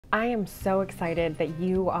I am so excited that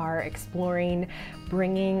you are exploring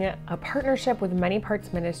bringing a partnership with Many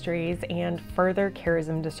Parts Ministries and further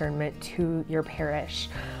charism discernment to your parish.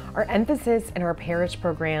 Our emphasis in our parish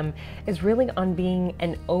program is really on being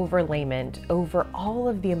an overlayment over all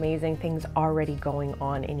of the amazing things already going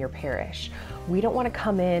on in your parish. We don't want to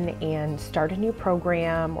come in and start a new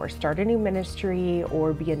program or start a new ministry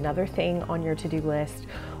or be another thing on your to-do list.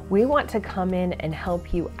 We want to come in and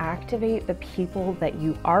help you activate the people that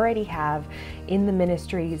you already have in the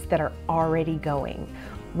ministries that are already going.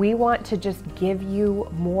 We want to just give you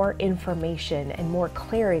more information and more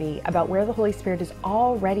clarity about where the Holy Spirit is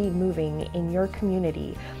already moving in your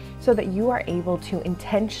community so that you are able to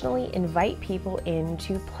intentionally invite people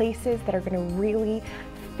into places that are going to really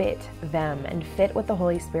fit them and fit what the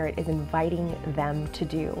Holy Spirit is inviting them to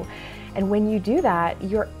do. And when you do that,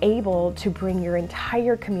 you're able to bring your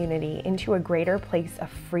entire community into a greater place of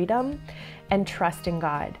freedom and trust in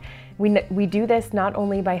God. We do this not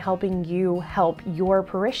only by helping you help your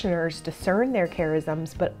parishioners discern their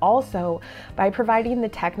charisms, but also by providing the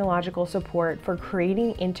technological support for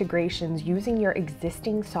creating integrations using your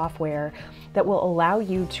existing software that will allow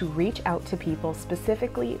you to reach out to people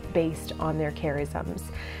specifically based on their charisms.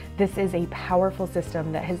 This is a powerful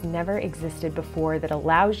system that has never existed before that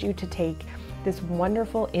allows you to take this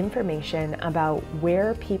wonderful information about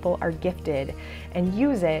where people are gifted and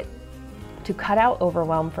use it to cut out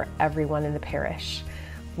overwhelm for everyone in the parish.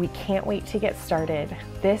 We can't wait to get started.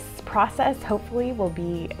 This process hopefully will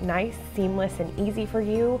be nice, seamless, and easy for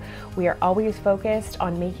you. We are always focused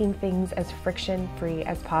on making things as friction-free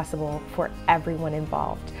as possible for everyone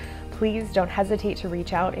involved. Please don't hesitate to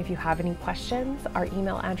reach out if you have any questions. Our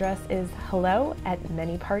email address is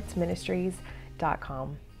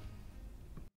hello@manypartsministries.com.